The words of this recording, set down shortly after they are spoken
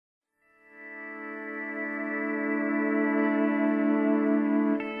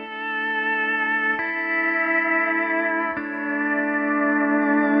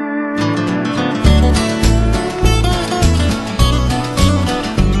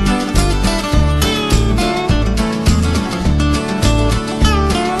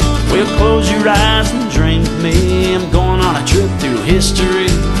Well, close your eyes and dream with me. I'm going on a trip through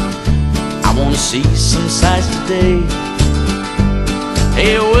history. I want to see some sights today.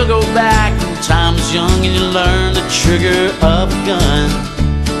 Hey, we'll go back when time was young and you learn the trigger of a gun,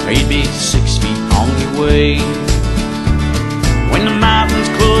 or you'd be 6 feet on your way. When the mountains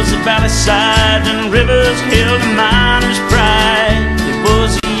closed the valley sides and rivers held a miner's pride, it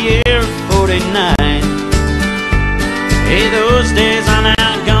was the year of 49. Hey, those days are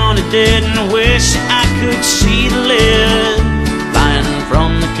now gone to dead, and I wish I could see the lead flying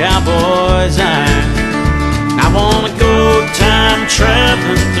from the cowboy's iron. I wanna go time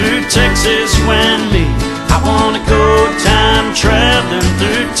traveling through Texas, you and me. I wanna go time traveling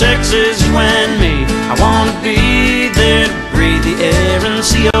through Texas, you and me. I wanna be there to breathe the air and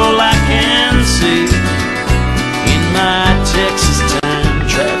see all I can see in my Texas time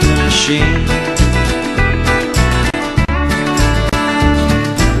traveling machine.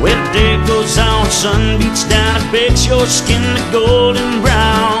 Well, the day goes on, sun beats down, it bakes your skin to golden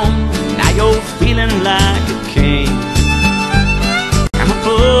brown. Now you're feeling like a king. I'ma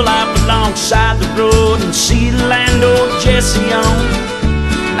pull up alongside the road and see the land old Jesse on,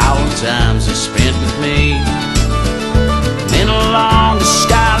 and all the times he spent with me. Then along the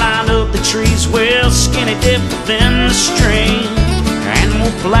skyline of the trees, well, skinny dip within the stream, and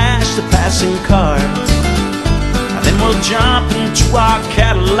we'll flash the passing cars. Then we'll jump into our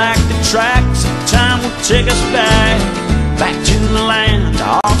Cadillac. The tracks of time will take us back to the land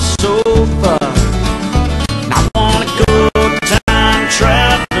off so far. And I wanna go time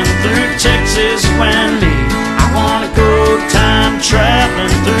traveling through Texas, you and me. I wanna go time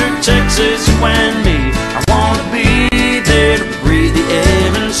traveling through Texas, you and me. I wanna be there to breathe the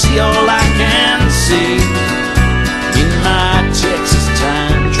air and see all I can see in my Texas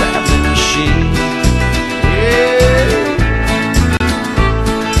time traveling machine.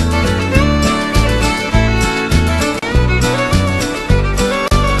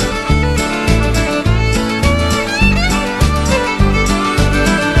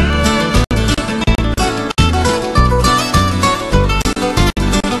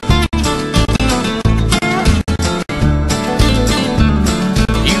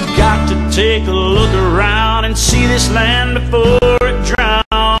 Take a look around and see this land before it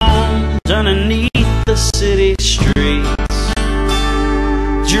drowns underneath the city streets.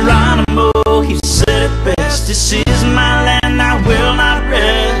 Geronimo, he said it best. This is my land, I will not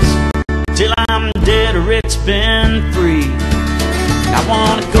rest till I'm dead or it's been free. I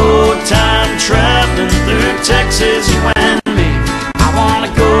wanna go time traveling through Texas, you and me. I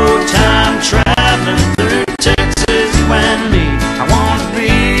wanna go time traveling through Texas, you and me. I wanna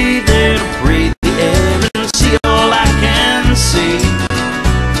be there to breathe the air and see all I can see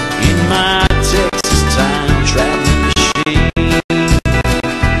in my Texas time traveling machine.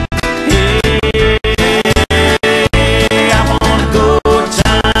 Hey, I wanna go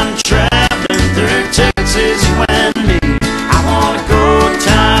time traveling through Texas, you and me. I wanna go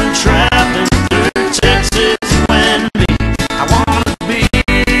time traveling through Texas, you and me. I wanna be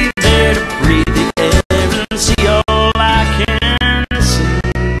there to breathe the air and see all I can see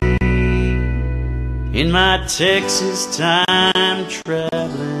in my Texas time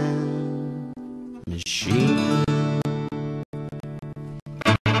traveling machine.